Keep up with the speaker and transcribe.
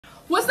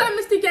What's up,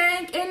 Misty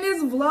Gang? In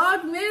this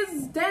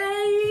vlogmas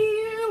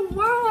day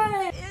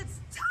 1. It's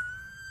time.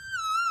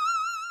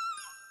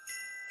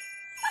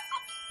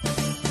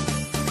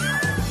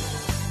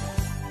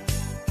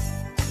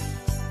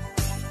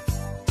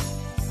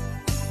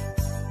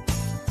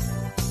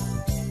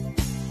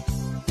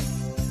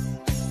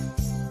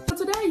 So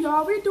today,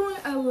 y'all, we're doing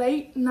a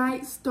late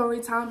night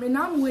story time, and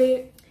I'm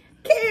with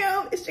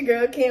Cam. It's your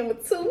girl Cam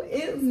with 2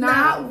 is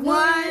not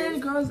 1.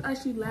 Girl's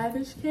actually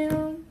lavish,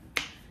 Cam.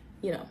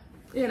 You know.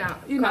 Call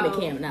me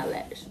Cam, not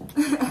lavish.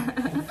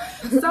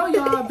 So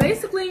y'all,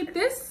 basically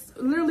this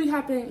literally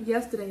happened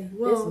yesterday.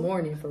 Well, this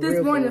morning for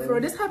real.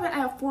 real. This happened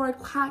at 4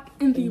 o'clock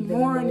in the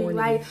morning.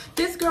 Like,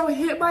 this girl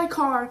hit my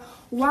car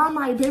while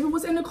my baby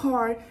was in the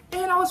car,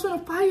 and I was trying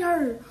to fight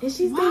her. And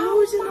she's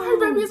delusional. Her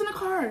baby is in the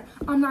car.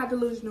 I'm not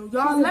delusional.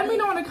 Y'all, let me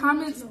know in the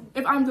comments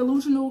if I'm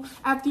delusional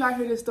after y'all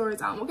hear this story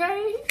time,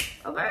 okay?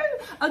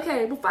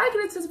 Okay, before I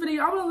get into this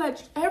video, I want to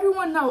let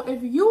everyone know,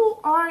 if you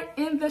are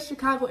in the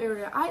Chicago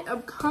area, I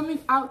am coming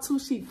out to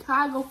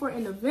Chicago for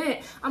an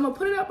event. I'm going to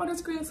put it up on the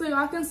screen so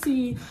y'all can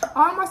see.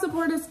 All my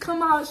supporters,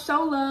 come out,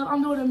 show love.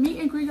 I'm doing a meet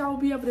and greet. Y'all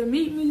will be able to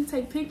meet me,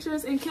 take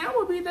pictures, and Cam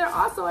will be there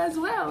also as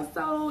well.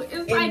 So it's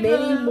and like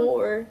many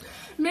more.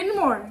 Many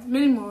more.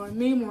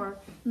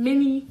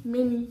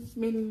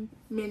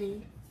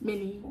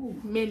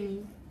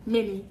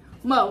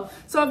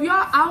 So if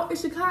y'all out in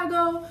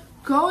Chicago,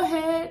 go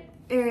ahead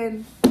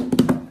and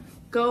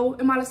go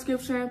in my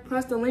description,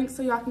 press the link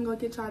so y'all can go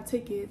get y'all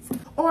tickets.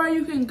 Or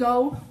you can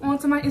go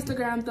onto my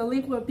Instagram. The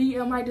link will be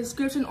in my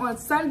description on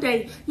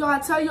Sunday. Y'all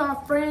tell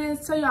y'all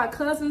friends, tell y'all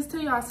cousins,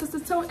 tell y'all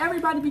sisters, tell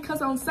everybody,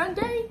 because on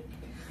Sunday,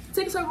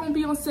 tickets are gonna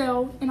be on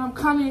sale, and I'm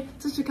coming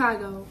to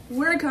Chicago.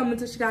 We're coming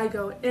to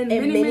Chicago, and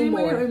many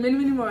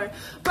more.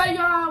 But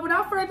y'all,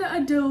 without further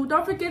ado,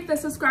 don't forget to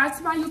subscribe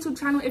to my YouTube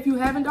channel if you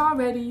haven't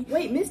already.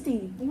 Wait,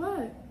 Misty.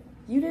 What?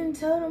 You didn't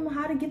tell them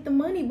how to get the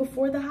money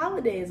before the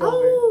holiday is over.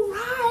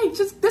 Oh, right.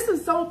 This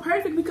is so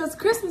perfect because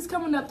Christmas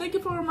coming up. Thank you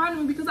for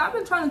reminding me, because I've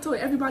been trying to tell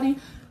everybody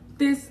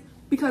this,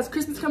 because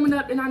Christmas coming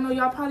up, and I know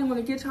y'all probably want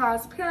to get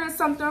y'all's parents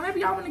something, or maybe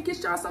y'all want to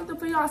get y'all something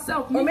for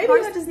yourself. Or maybe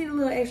y'all just need a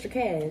little extra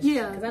cash.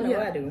 Yeah. Because I know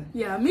what I do.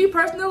 Yeah, me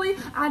personally,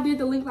 I did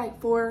the link like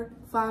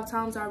 4-5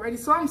 times already.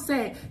 So I'm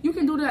saying you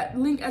can do that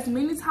link as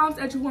many times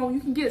as you want.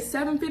 You can get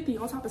 $750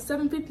 on top of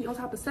 $750 on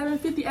top of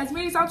 $750 as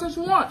many times as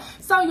you want.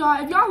 So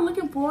y'all, if y'all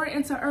looking forward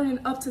into earning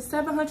up to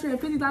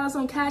 $750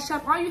 on Cash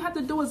App, all you have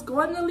to do is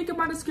go in the link in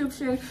my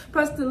description,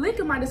 press the link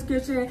in my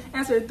description,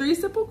 answer 3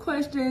 simple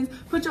questions,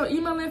 put your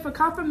email in for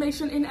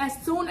confirmation, and as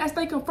soon as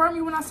they confirm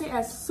you, when I say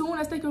as soon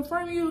as they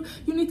confirm you,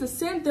 you need to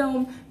send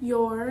them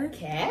your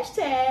cash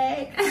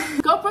tag.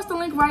 Go press the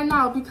link right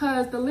now,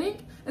 because the link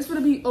is going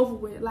to be over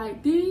with.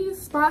 Like, these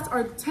spots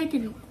are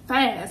taking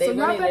fast. They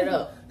running it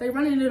up.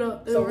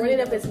 So run it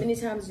up as many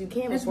times as you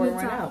can before it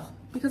run out.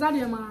 Because I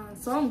did mine,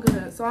 so I'm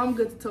good. So I'm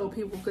good to tell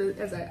people,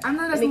 because I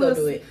know that's Let me go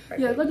do it.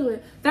 Yeah, go do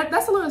it.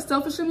 That's a little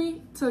selfish of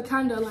me to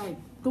kind of like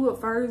do it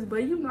first,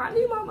 but you know, I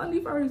need my money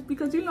first,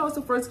 because you know it's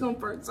a first come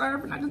first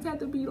serve, and I just have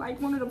to be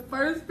like one of the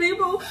first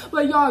people.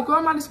 But y'all, go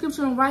in my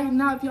description right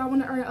now if y'all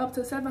want to earn up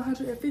to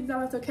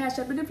 $750 on Cash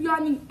App. And if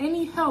y'all need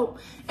any help,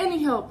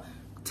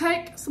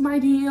 text my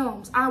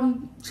DMs.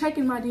 I'm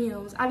checking my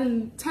DMs. I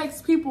didn't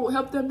text people,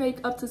 help them make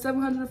up to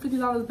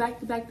 $750 back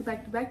to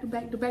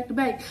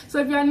back. So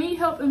if y'all need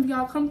help and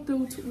y'all come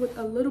through with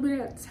a little bit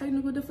of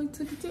technical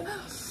difficulties,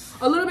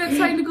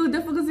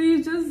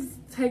 just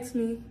text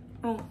me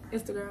on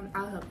Instagram.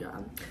 I'll help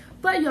y'all.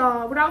 But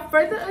y'all, without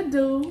further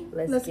ado,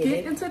 let's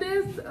get into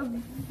this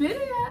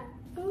video.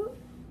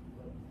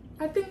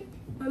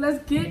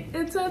 Let's get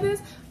into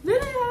this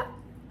video.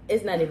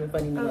 It's not even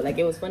funny no more. Like,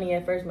 it was funny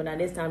at first, but now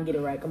this time, get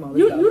it right. Come on,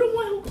 let's go. You the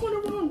one who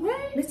went the wrong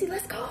way. Misty,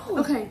 let's go.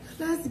 Okay,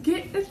 let's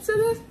get into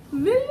this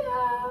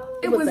video.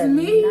 It was a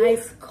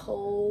nice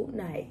cold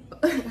night.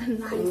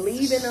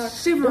 Leaving our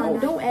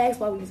don't ask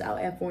why we was out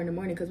at 4 in the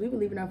morning, because we were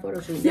leaving our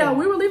photo shoot. Yeah,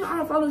 we were leaving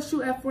our photo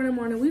shoot at 4 in the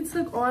morning. We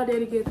took all day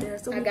to get there.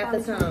 So I got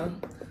the time.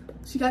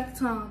 She got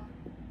the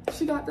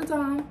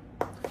time.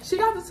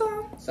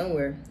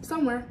 Somewhere.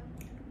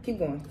 Keep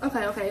going.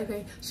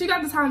 Okay. She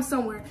got the time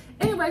somewhere.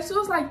 Anyway, she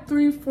was like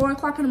 3-4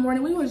 o'clock in the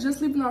morning. We was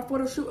just leaving our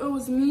photo shoot. It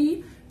was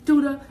me,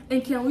 Duda,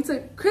 and Kim. We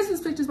took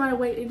Christmas pictures, by the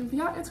way. And if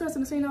y'all interested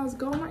in seeing those,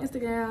 go on my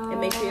Instagram. And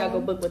make sure y'all go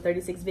book with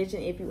 36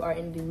 Vision if you are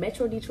in the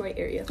Metro Detroit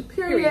area.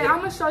 Period. I'm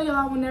gonna show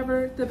y'all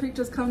whenever the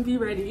pictures come be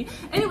ready.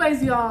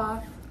 Anyways,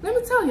 y'all, let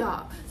me tell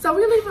y'all. So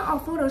we're leaving our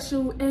photo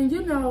shoot, and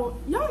you know,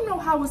 y'all know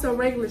how it's a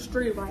regular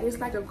street, right? It's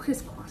like a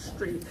crisscross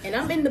street. And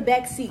I'm in the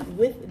back seat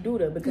with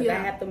Duda, because I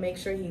have to make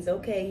sure he's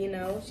okay, you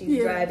know.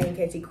 She's driving in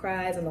case he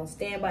cries, and on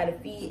standby to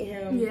feed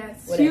him.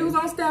 Yes, whatever. she was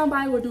on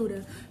standby with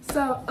Duda.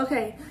 So,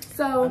 okay,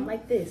 so I'm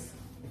like this.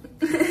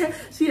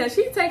 she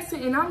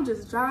texting, and I'm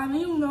just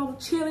driving, you know,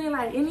 chilling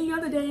like any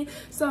other day.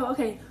 So,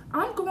 okay,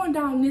 I'm going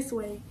down this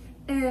way,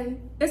 and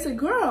it's a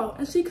girl,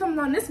 and she coming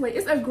on this way.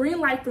 It's a green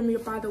light for me,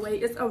 by the way.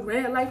 It's a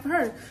red light for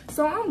her.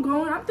 So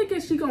I'm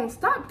thinking she gonna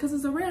stop because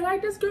it's a red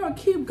light. This girl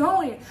keep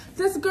going.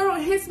 This girl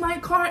hits my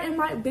car, and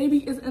my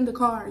baby is in the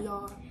car,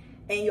 y'all.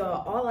 And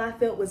y'all, all I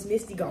felt was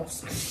Misty go.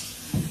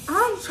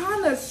 I'm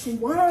trying to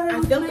swerve.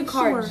 I felt the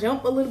car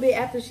jump a little bit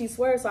after she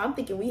swerved, so I'm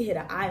thinking we hit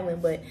an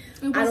island, but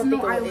I don't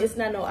think it's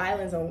not no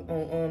islands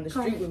on the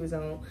street we was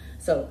on.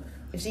 So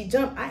if she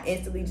jumped, I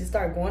instantly just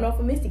started going off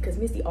of Misty because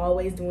Misty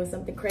always doing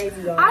something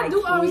crazy. Y'all. I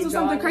do always do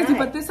something crazy,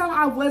 but this time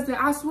I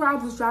wasn't. I swear I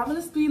was driving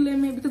the speed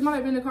limit because my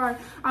baby in the car.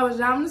 I was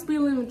driving the speed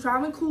limit,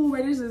 driving cool,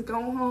 ready to just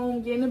go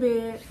home, get in the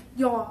bed.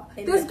 Y'all,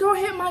 this girl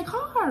hit my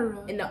car.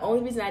 And the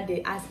only reason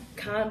I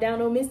calmed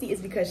down on Misty is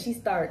because she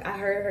started. I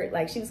heard her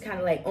like she was kind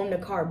of like on the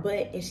car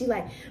butt, and she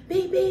like,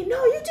 baby,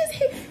 no, you just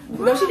hit. Right.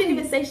 No, she didn't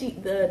even say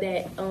that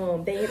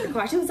they hit the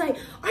car. She was like,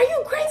 are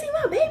you crazy,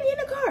 my baby in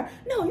the car?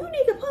 No, you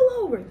need to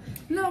pull over.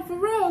 No, for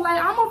real.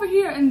 Like I'm over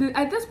here, and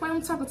at this point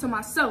I'm talking to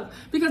myself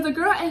because the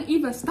girl ain't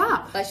even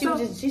stopped. Like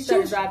she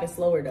started driving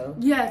slower though.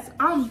 Yes,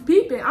 I'm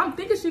beeping. I'm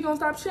thinking she gonna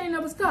stop. She ain't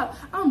never stopped.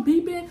 I'm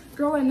beeping.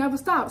 Girl ain't never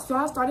stopped. So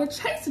I started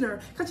chasing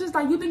her because she's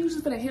like, you think you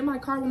just gonna hit my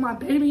car with my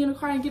baby in the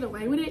car and get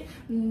away with it?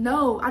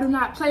 No, I do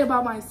not play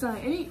about my son.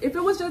 If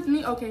it was just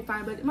me, okay,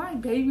 fine. But my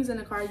baby's in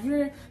the car.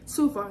 You're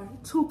too far,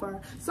 too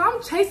far. So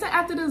I'm chasing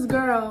after this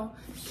girl.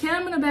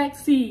 Cam in the back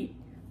seat.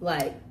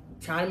 Like,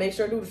 trying to make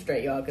sure Duda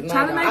straight, y'all. Because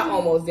I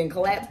almost didn't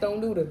collapse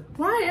on Duda.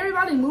 Why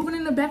everybody moving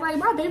in the back? Like,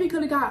 my baby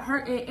could have got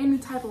hurt in any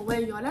type of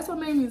way, y'all. That's what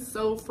made me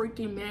so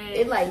freaking mad.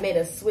 It, like, made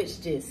a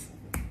switch just.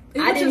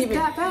 I didn't even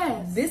that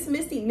fast. This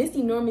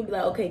Misty normally be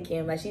like, okay,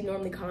 Kim, like she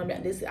normally calm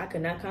down. I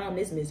could not calm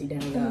this Misty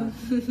down, y'all.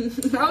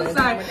 I'm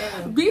sorry.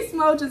 Beast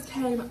mode just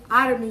came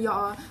out of me,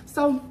 y'all.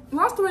 So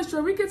long story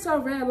short, we get to a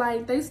red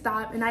light, they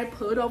stop, and I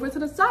pulled over to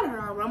the side of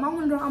her room.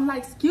 I'm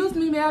like, excuse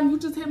me, ma'am, you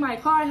just hit my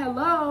car,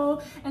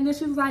 hello. And then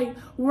she was like,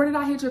 where did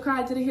I hit your car?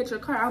 I didn't hit your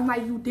car. I'm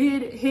like, you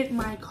did hit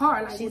my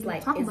car. Like, she's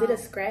like, is it a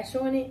scratch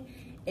on it?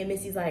 And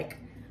Missy's like,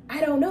 I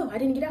don't know. I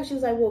didn't get out. She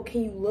was like, well,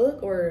 can you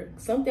look or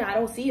something? I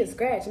don't see a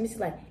scratch. And Missy's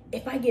like,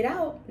 if I get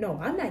out, no,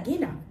 I'm not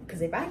getting out.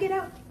 Because if I get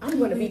out, I'm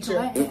going to beat your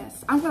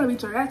ass. I'm going to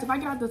beat your ass. If I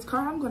get out this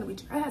car, I'm going to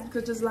beat your ass.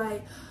 Because just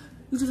like,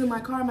 you just in my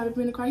car, my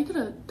baby in the car, you could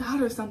have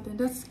died or something.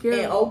 That's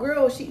scary. And old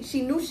girl,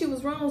 she knew she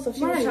was wrong. So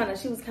she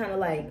was kind of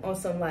like on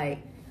some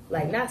like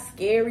not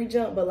scary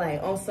jump, but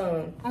like on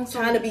some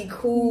trying to be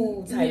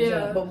cool type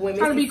jump. But when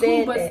Missy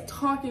said that,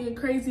 talking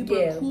crazy,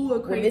 but cool or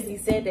crazy. When Missy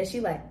said that,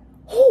 she like,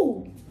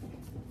 who?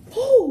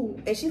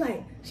 And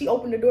she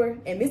opened the door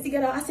and Missy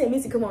got out. I said,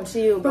 Missy, come on,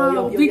 chill,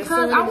 bro.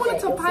 Because I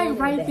wanted to fight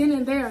right then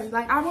and there.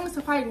 Like, I wanted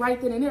to fight right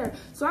then and there.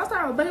 So I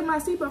started butting my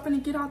seatbelt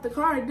and get out the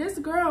car. This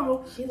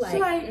girl, she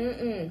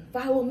like,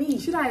 follow me.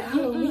 She like,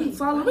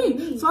 follow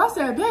me. So I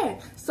said,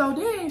 bet. So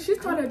then she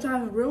started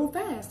driving real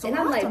fast. So and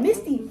I'm like,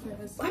 Misty,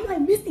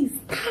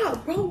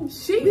 stop, bro. What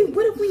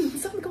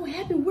if something gonna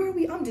happen? Where are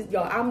we? I'm the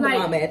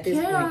mama at this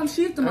point.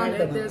 She's the mama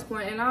at this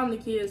point, and I'm the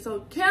kid.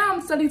 So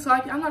Cam study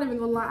talking. I'm not even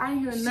gonna lie. I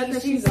ain't hearing nothing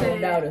she said.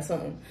 She's out or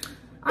something.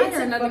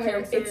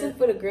 It took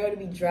for the girl to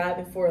be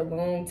driving for a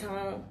long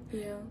time.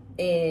 Yeah.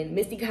 And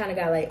Misty kind of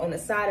got like on the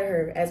side of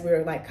her as we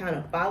were like kind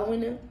of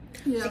following them.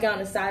 Yeah. She got on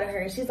the side of her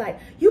and she's like,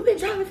 you've been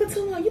driving for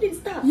too long. You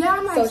didn't stop. Yeah,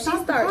 I'm like, so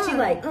she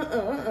like,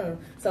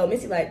 So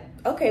Misty like,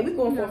 okay, we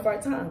going for a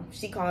far time.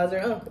 She calls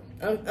her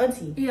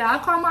auntie. Yeah, I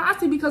call my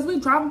auntie because we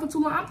driving for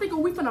too long. I'm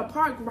thinking we finna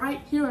park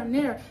right here and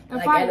there and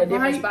like fight at a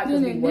different spot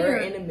because we were there.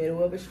 In the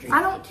middle of a street.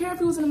 I don't care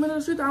if it was in the middle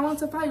of the street. I wanted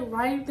to fight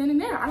right then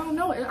and there. I don't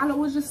know. It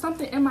was just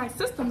something in my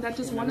system that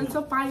just wanted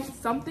to fight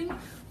something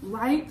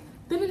right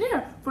then and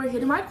there for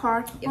hitting my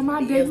car when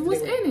my baby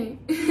was in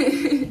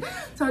it.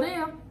 So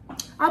then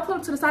I pulled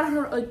up to the side of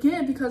her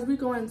again because we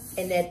going.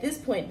 And at this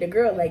point, the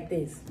girl like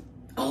this.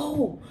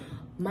 Oh,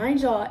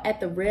 mind y'all, at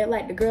the red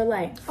light, the girl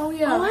like, oh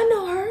yeah, oh I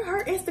know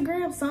her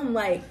Instagram, something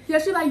like, yeah,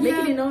 she like,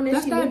 yeah, it known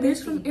that's that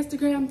bitch from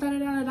Instagram, da da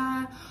da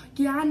da.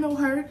 Yeah, I know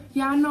her.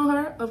 Yeah, I know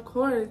her. Of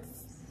course.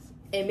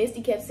 And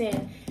Misty kept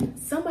saying,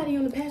 somebody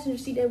on the passenger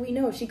seat that we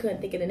know. She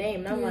couldn't think of the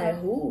name, and I'm like,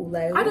 who?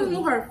 Like, who? I just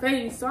knew her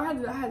face, so I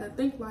had to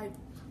think like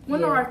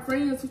one of our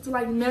friends used to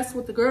like mess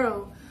with the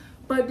girl.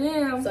 But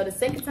then, so the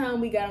second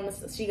time she got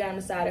on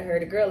the side of her,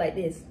 the girl like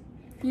this.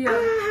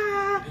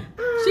 Yeah.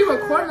 She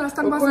recording us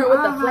talking about some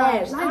with the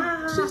flash.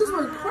 Like, she just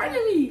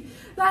recording me.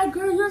 Like,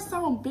 girl, you're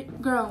so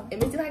big, girl.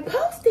 And Missy like,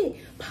 post it.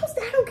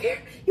 I don't care.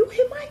 You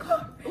hit my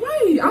car.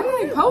 Right. I'm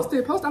like, post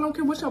it. I don't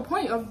care. What's your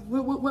point of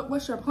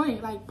what's your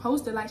point? Like,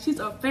 post it. Like, she's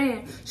a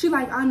fan. She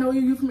like, I know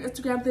you from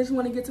Instagram. Then she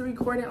want to get to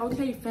recording.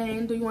 Okay,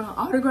 fan. Do you want an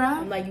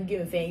autograph? I'm like, you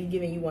giving fan.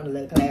 You want to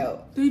let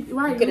cloud. Right.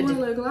 You could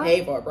have just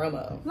paid for a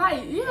promo.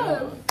 Like,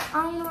 yeah.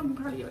 I don't want to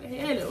be part of your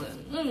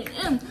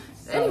head.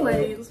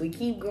 Anyways, we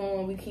keep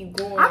going.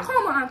 I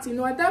call my auntie.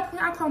 No, at that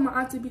point, I call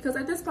my auntie because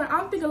at this point,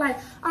 I'm thinking like,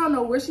 I don't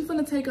know where she's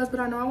gonna take us, but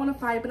I know I want to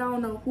fight, but I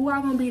don't know who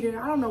I'm gonna be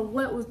there. I don't know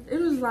what was.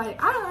 It was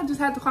like I just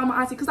had to call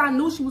my auntie because I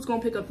knew she was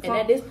gonna pick up the phone.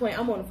 And at this point,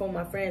 I'm on the phone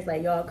with my friends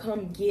like, y'all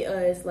come get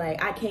us.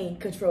 Like I can't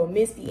control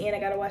Misty and I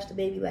gotta watch the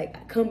baby.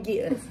 Like come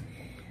get us.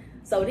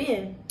 So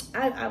then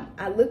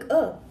I look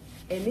up.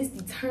 And Misty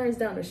turns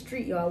down the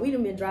street, y'all. We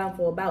done been driving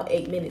for about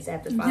 8 minutes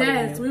after following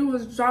Yes, we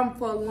was driving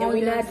for a long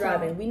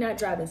time. And we not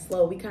driving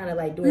slow. We kind of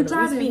like doing we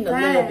speeding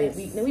fast. A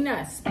little bit. We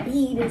not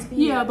speeding.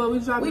 Yeah, but we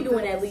driving We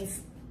doing fast. At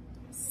least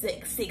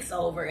 6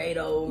 over, 8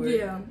 over.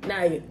 Yeah.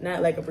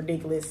 Not like a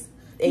ridiculous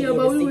 8 yeah,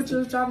 but we 60.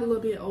 were just driving a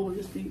little bit over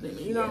the speed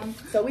limit, you know?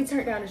 So we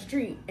turned down the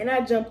street, and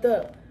I jumped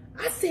up.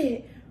 I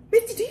said,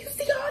 Misty, do you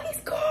see all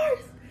these cars?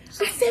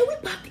 I said, we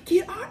about to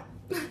get on.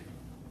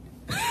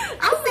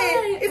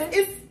 I said,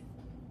 it's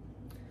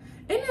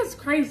and it's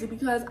crazy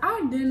because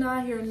I did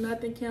not hear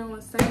nothing Kim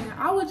was saying.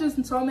 I was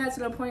just so mad to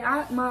the point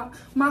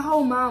my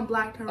whole mind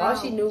blacked her out.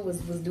 All she knew was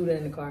Duda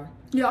in the car.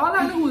 Yeah, all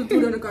I knew was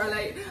Duda in the car.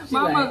 Like,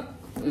 mama,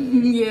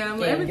 yeah.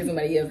 Can't get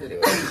somebody else to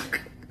do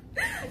it.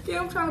 Yeah,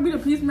 I'm trying to be the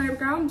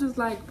peacemaker. I'm just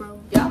like, bro.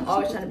 Yeah, I'm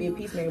always trying to be a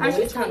peacemaker. But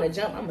when it's time to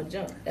jump, I'm going to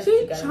jump.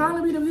 She trying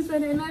to be the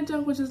peacemaker, and that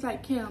jump was just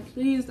like, Kim,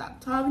 please stop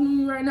talking to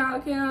me right now,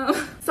 Kim.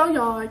 So,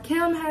 y'all,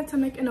 Kim had to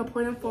make an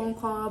important phone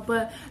call,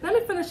 but let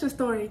me finish the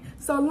story.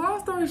 So,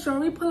 long story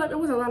short, we pull up. It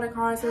was a lot of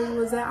cars where we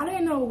was at. I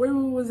didn't know where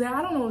we was at.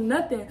 I don't know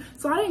nothing.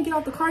 So, I didn't get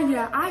out the car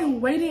yet. I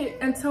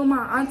waited until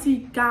my auntie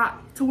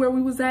got to where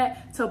we was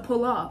at to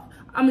pull off.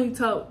 I mean,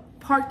 to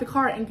park the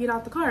car and get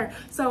out the car.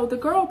 So, the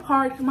girl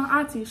parked,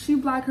 my auntie, she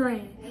blocked her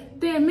in.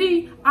 Then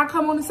me, I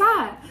come on the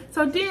side.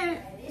 So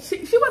then she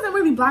wasn't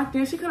really blocked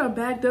in. She could have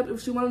backed up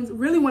if she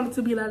really wanted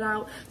to be let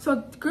out.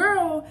 So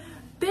girl,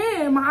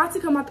 then my auntie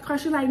come out the car.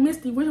 She like,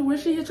 Misty, where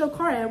she hit your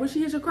car at? Where she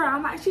hit your car?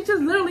 I'm like, she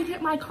just literally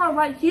hit my car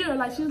right here.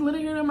 Like, she's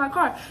literally hitting my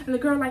car. And the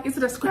girl like, is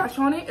it a scratch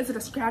on it? Is it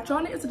a scratch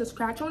on it? Is it a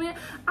scratch on it?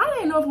 I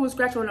didn't know if it was a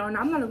scratch on it or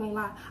not. I'm not gonna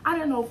lie. I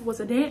didn't know if it was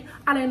a dent.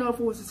 I didn't know if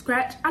it was a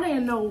scratch. I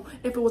didn't know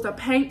if it was a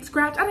paint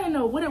scratch. I didn't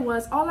know what it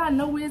was. All I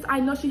know is I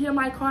know she hit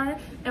my car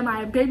and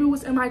my baby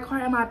was in my car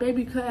and my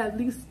baby could at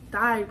least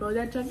die, bro.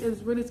 That jump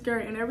is really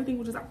scary and everything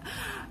was just like,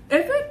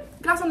 if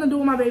it got something to do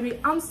with my baby,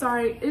 I'm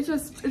sorry. It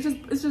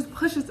just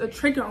pushes a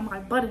trigger on my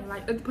button.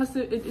 Like it just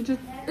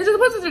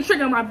pushes a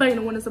trigger on my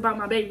button when it's about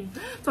my baby.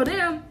 So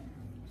then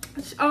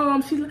so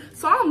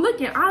I'm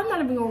looking. I'm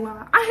not even gonna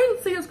lie. I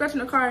hate seeing a scratch in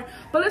the car,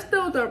 but it's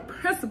still the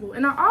principle.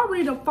 And I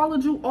already done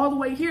followed you all the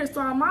way here,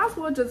 so I might as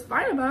well just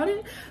fight about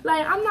it.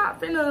 Like I'm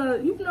not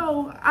finna, you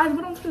know, what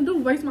I'm finna do,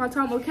 waste my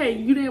time. Okay,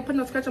 you didn't put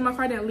no scratch on my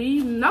car, then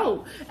leave.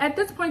 No. At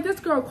this point, this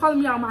girl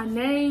calling me out my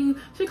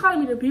name. She calling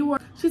me the B word.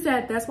 She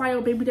said that's why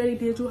your baby daddy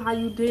did you how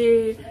you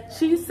did.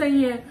 She's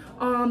saying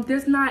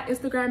this not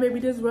Instagram,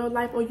 baby, this real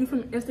life, or you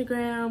from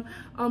Instagram,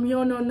 you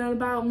don't know nothing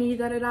about me,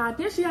 da-da-da.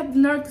 Then she had the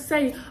nerve to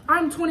say,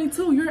 I'm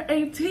 22, you're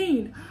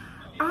 18.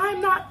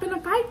 I'm not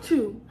gonna fight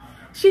you.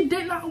 She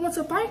did not want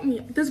to fight me.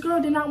 This girl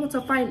did not want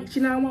to fight me. She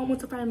did not want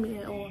to fight me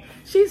at all.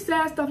 She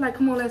said stuff like,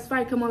 come on, let's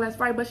fight,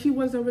 but she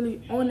wasn't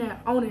really on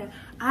that.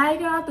 I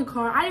got out the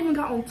car. I even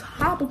got on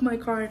top of my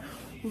car,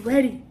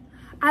 ready.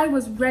 I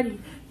was ready.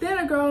 Then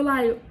a girl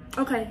like,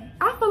 okay,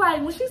 I feel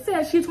like when she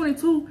said she's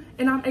 22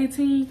 and I'm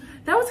 18,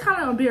 that was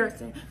kind of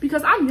embarrassing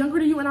because I'm younger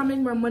than you and I make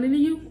more money than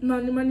you.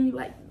 Money,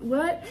 like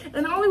what?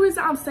 And the only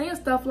reason I'm saying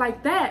stuff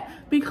like that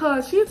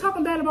because she's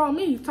talking bad about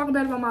me, talking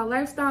bad about my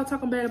lifestyle,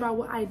 talking bad about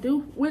what I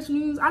do, which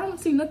means I don't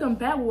see nothing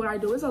bad with what I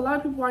do. There's a lot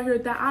of people out here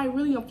that I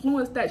really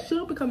influence that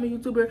should become a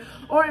YouTuber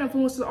or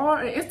influencer or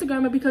an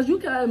Instagrammer because you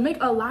can make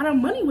a lot of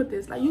money with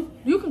this. Like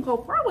you can go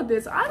far with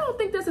this. I don't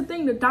think that's a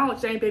thing to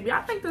downplay, baby.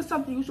 I think that's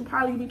something you should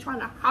probably be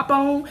trying to hop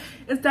on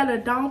instead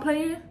of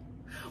downplaying.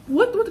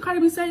 What the Cardi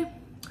B say?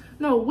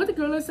 No, what the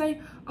girl say?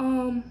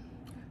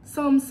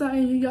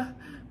 Something, yeah.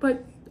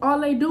 But all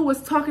they do is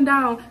talking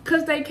down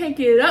because they can't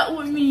get up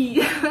with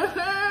me.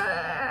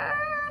 I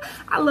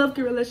love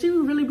Gorilla. She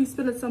would really be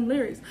spitting some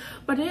lyrics.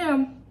 But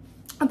then,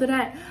 after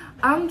that,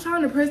 I'm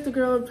trying to press the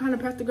girl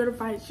to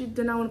fight. She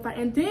did not want to fight.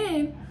 And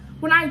then,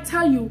 when I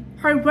tell you,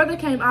 her brother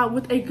came out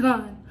with a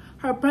gun.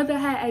 Her brother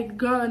had a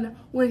gun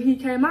when he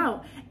came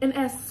out. And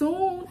as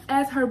soon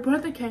as her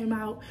brother came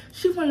out,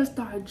 she wanted to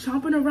start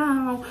jumping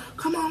around.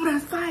 Come on,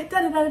 let's fight,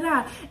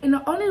 da-da-da-da-da. And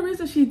the only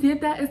reason she did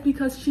that is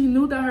because she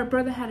knew that her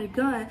brother had a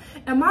gun.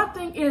 And my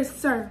thing is,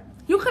 sir,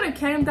 you could have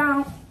came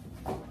down.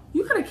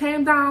 You could have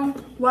came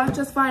down, watched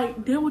us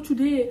fight, did what you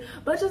did.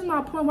 But that's just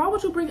my point. Why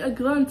would you bring a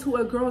gun to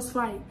a girl's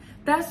fight?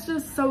 That's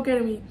just so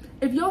getting me.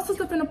 If your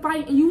sister finna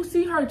fight and you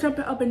see her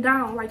jumping up and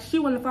down like she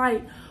wanna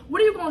fight,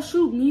 what are you gonna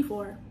shoot me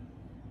for?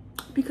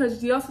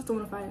 Because your sister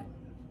wanna fight.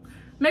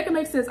 Make it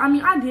make sense. I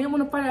mean, I didn't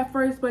want to fight at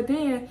first, but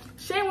then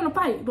she didn't want to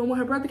fight. But when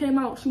her brother came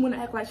out, she wanted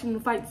to act like she wanted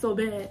to fight so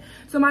bad.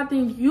 So my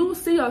thing, you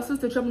see your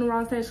sister jumping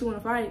around saying she want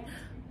to fight.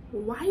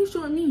 Why are you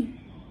shooting me?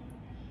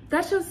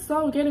 That's just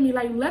so getting me.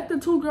 Like, let the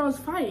two girls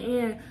fight.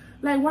 And,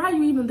 like, why are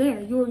you even there?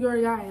 You're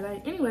a guy.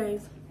 Like,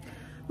 anyways,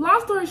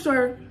 long story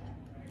short,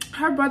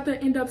 her brother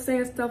ended up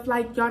saying stuff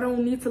like, y'all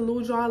don't need to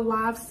lose y'all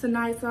lives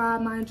tonight, so I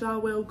mind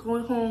y'all well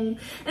going home.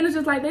 And it's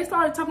just like, they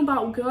started talking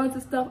about guns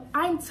and stuff.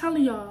 I'm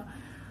telling y'all,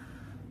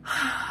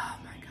 oh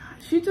my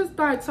god, she just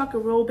started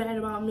talking real bad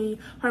about me.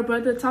 Her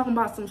brother talking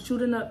about some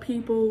shooting up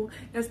people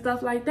and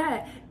stuff like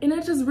that. And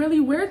it's just really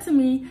weird to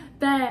me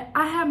that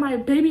I had my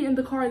baby in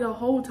the car the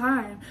whole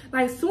time.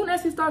 Like, soon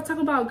as she started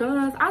talking about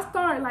guns, I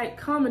started like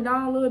calming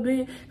down a little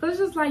bit, because it's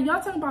just like, y'all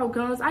talking about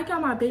guns, I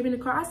got my baby in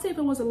the car. I say if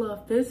it was a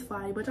little fist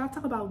fight, but y'all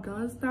talk about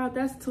guns now,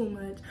 that's too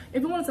much.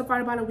 If you want us to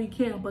fight about it, we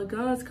can, but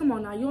guns, come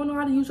on now, you don't know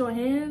how to use your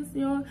hands,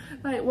 you know,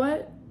 like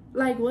what?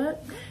 Like,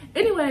 what?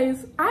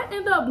 Anyways, I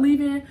ended up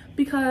leaving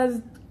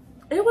because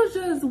it was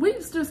just, we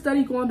just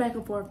studied going back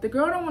and forth. The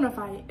girl don't want to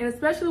fight. And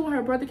especially when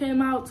her brother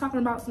came out talking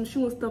about some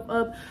shooting stuff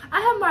up. I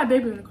have my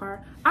baby in the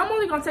car. I'm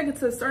only going to take it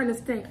to a certain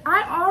extent.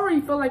 I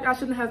already feel like I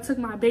shouldn't have took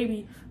my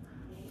baby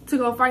to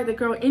go fight the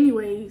girl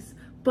anyways.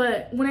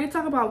 But when they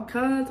talk about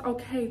guns,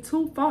 okay,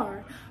 too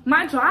far.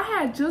 Mind you, I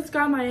had just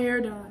got my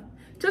hair done.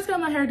 Just got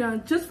my hair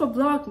done just for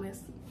vlogmas.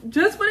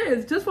 Just for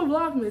this, just for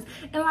vlogmas.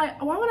 And like,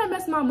 why would I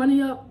mess my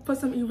money up for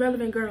some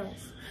irrelevant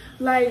girls?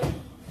 Like,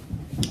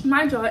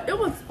 mind y'all, it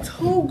was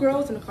 2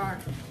 girls in the car.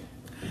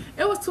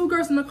 It was 2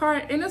 girls in the car,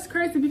 and it's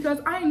crazy because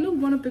I knew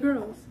one of the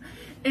girls.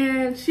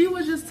 And she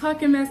was just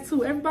talking mess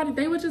too. Everybody,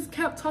 they would just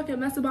kept talking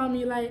mess about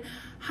me. Like,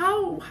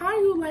 how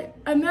you, like,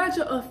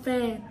 imagine a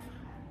fan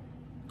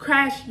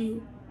crash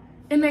you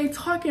and they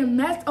talking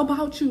mess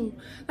about you.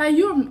 Like,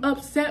 you're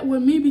upset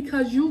with me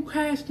because you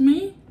crashed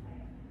me?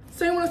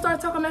 So you want to start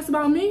talking mess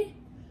about me?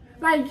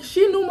 Like,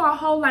 she knew my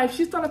whole life.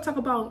 She started talking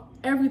about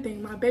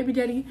everything. My baby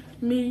daddy,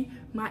 me,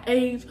 my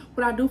age,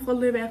 what I do for a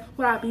living,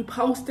 what I be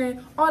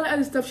posting, all the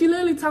other stuff. She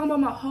literally talking about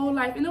my whole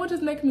life, and it would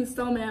just make me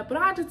so mad. But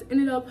I just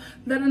ended up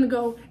letting her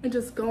go and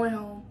just going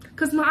home.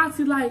 Because my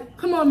auntie like,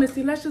 come on,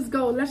 Missy, let's just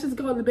go. Let's just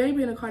go. The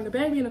baby in the car, the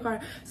baby in the car.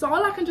 So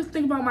all I can just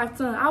think about my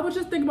son. I would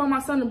just think about my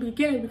son in the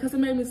beginning because it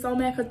made me so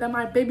mad because that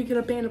my baby could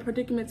have been in a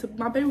predicament.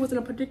 My baby was in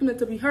a predicament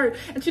to be hurt.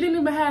 And she didn't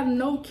even have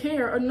no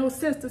care or no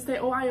sense to say,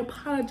 oh, I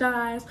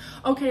apologize.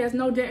 Okay, there's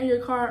no dent in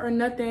your car or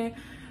nothing.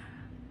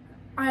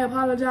 I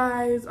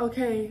apologize.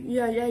 Okay,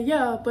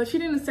 yeah. But she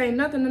didn't say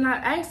nothing, and I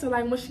asked her,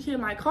 like, when she hit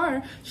my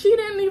car, she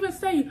didn't even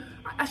say,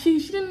 she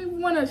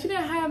didn't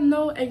have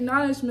no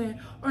acknowledgement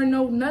or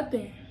no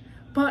nothing.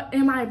 But,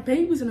 and my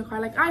baby's in the car.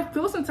 Like, I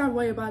feel some type of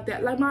way about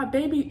that. Like, my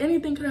baby,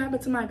 anything could have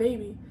happened to my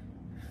baby.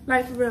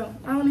 Like, for real.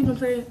 I don't even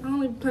play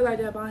like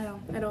that by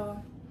him at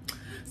all.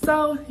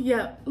 So,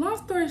 yeah, long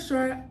story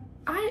short,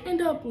 I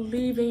end up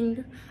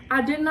leaving.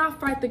 I did not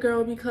fight the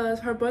girl because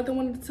her brother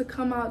wanted to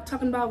come out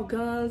talking about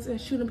guns and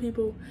shooting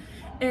people.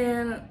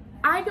 And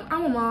I'm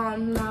a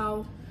mom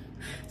now.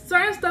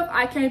 Certain stuff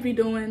I can't be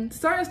doing.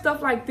 Certain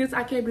stuff like this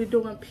I can't be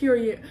doing,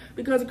 period.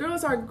 Because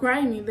girls are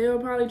grimy. They will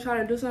probably try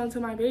to do something to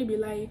my baby.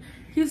 Like,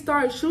 he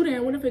started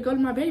shooting. What if it go to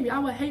my baby? I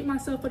would hate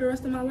myself for the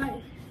rest of my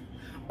life.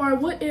 Or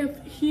what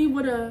if he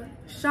would have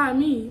shot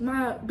me?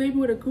 My baby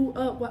would have grew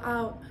up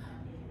without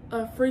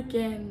a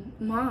freaking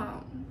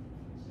mom.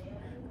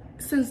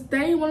 Since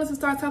they wanted to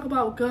start talking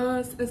about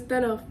guns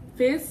instead of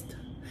fist,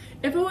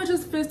 if it was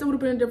just fist, it would have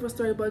been a different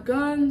story. But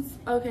guns,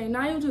 okay,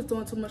 now you're just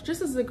doing too much.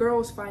 This is a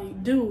girl's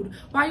fight. Dude,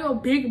 why you a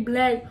big,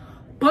 black,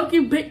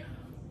 bunky, big,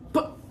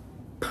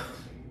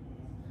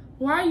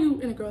 why are you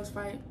in a girl's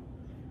fight?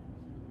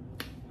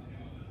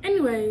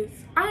 Anyways,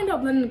 I ended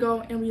up letting it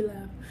go and we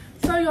left.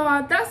 So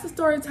y'all, that's the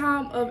story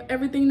time of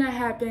everything that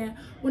happened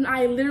when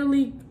I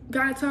literally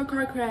got into a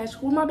car crash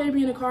with my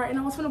baby in the car and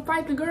I was gonna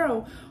fight the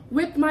girl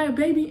with my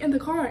baby in the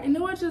car, and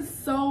it was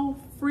just so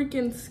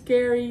freaking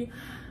scary.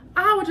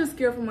 I was just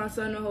scared for my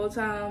son the whole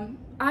time.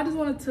 I was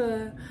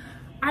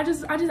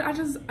just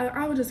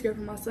scared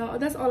for my son.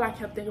 That's all I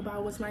kept thinking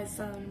about was my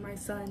son, my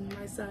son,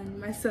 my son,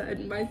 my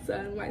son, my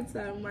son, my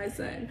son, my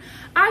son.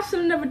 I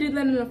should have never did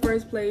that in the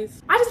first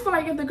place. I just feel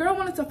like if the girl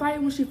wanted to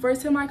fight when she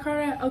first hit my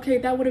car, okay,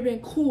 that would have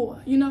been cool,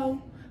 you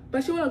know?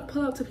 But she wanted to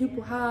pull up to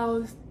people's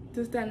house,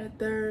 this, that, and the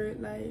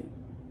third, like,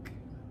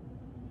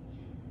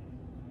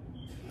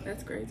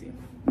 that's crazy.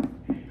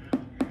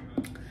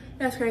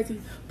 That's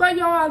crazy. But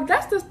y'all,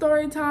 that's the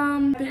story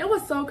time. It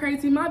was so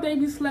crazy. My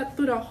baby slept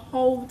through the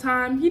whole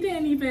time. He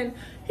didn't even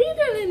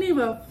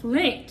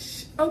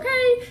flinch,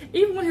 okay?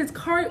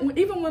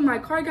 Even when my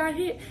car got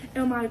hit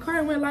and my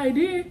car went like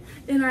this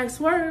and I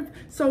swerved,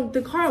 so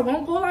the car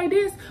won't go like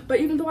this, but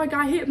even though I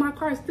got hit, my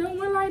car still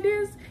went like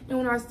this, and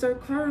when I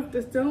curved,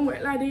 it still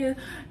went like this.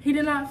 He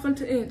did not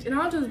flinch an inch, and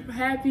I'm just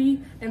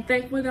happy and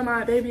thankful that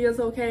my baby is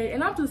okay.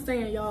 And I'm just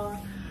saying, y'all,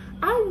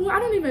 I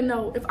don't even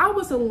know. If I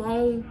was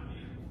alone,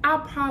 I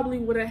probably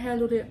would have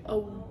handled it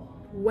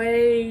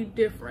way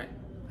different.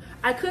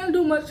 I couldn't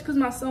do much because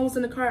my son was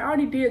in the car. I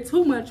already did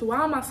too much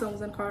while my son was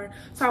in the car,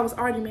 so I was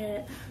already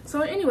mad. So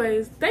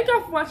anyways, thank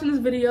y'all for watching this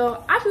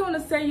video. I just want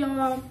to say,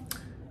 y'all,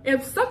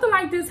 if something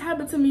like this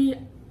happened to me,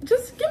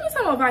 just give me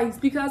some advice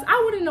because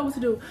I wouldn't know what to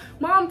do.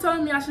 Mom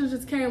told me I should have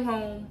just came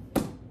home.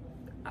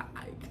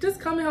 Just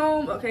coming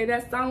home, okay,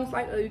 that sounds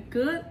like a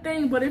good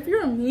thing, but if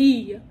you're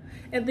me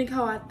and think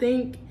how I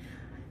think,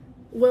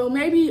 well,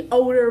 maybe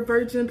older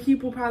virgin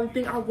people probably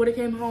think I would have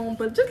came home,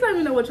 but just let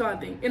me know what y'all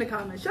think in the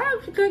comments. Should I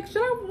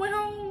went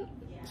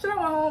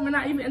home and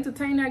not even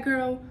entertain that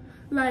girl?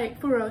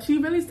 Like, for real, she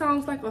really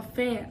sounds like a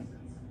fan.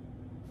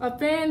 A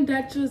fan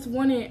that just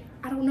wanted,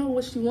 I don't know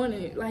what she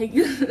wanted. Like,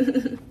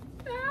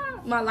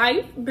 my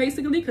life,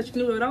 basically, because she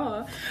knew it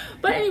all.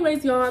 But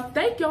anyways, y'all,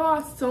 thank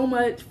y'all so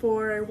much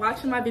for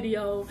watching my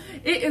video.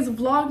 It is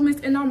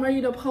Vlogmas, and I'm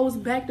ready to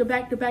post back to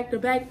back to back to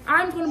back.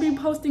 I'm going to be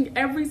posting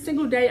every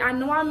single day. I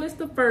know I missed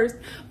the first,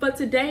 but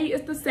today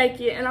is the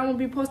second, and I'm going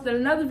to be posting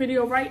another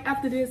video right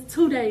after this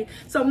today.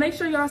 So make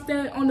sure y'all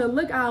stay on the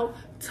lookout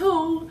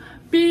to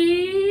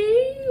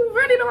be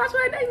ready to watch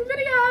my next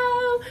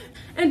video.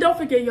 And don't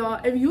forget, y'all,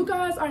 if you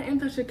guys are in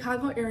the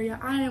Chicago area,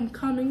 I am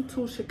coming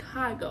to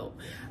Chicago.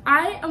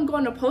 I am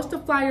going to post a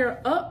flyer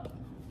up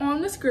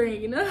on the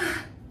screen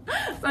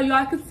so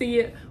y'all can see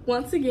it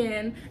once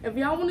again. If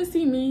y'all want to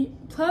see me,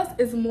 plus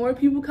it's more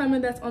people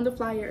coming that's on the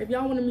flyer. If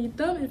y'all want to meet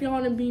them, if y'all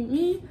want to meet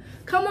me,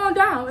 come on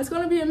down. It's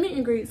going to be a meet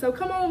and greet, so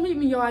come on meet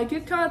me, y'all.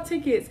 Get y'all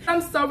tickets.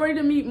 I'm so ready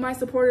to meet my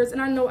supporters,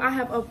 and I know I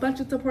have a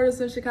bunch of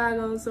supporters in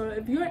Chicago, so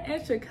if you're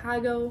in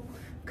Chicago,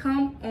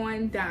 come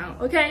on down.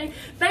 Okay,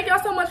 thank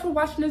y'all so much for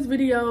watching this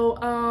video.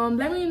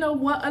 Let me know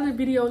what other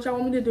videos y'all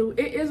want me to do.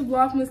 It is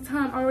Vlogmas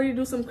time. I'm ready to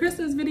do some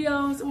Christmas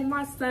videos with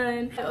my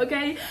son.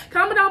 Okay,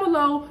 comment down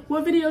below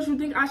what videos you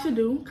think I should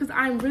do, because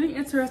I'm really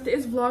interested.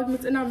 It's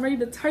Vlogmas, and I'm ready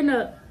to turn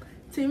up.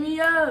 Tee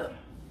me up.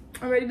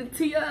 I'm ready to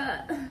tee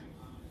up.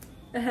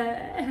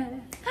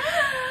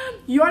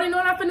 You already know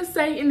what I'm finna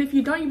say, and if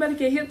you don't, you better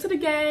get hip to the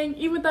gang.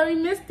 Even though we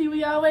missed you,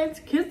 we always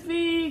kiss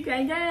me.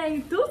 Gang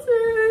gang,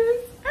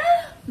 deuces.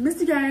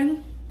 Missy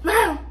gang.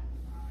 Wow.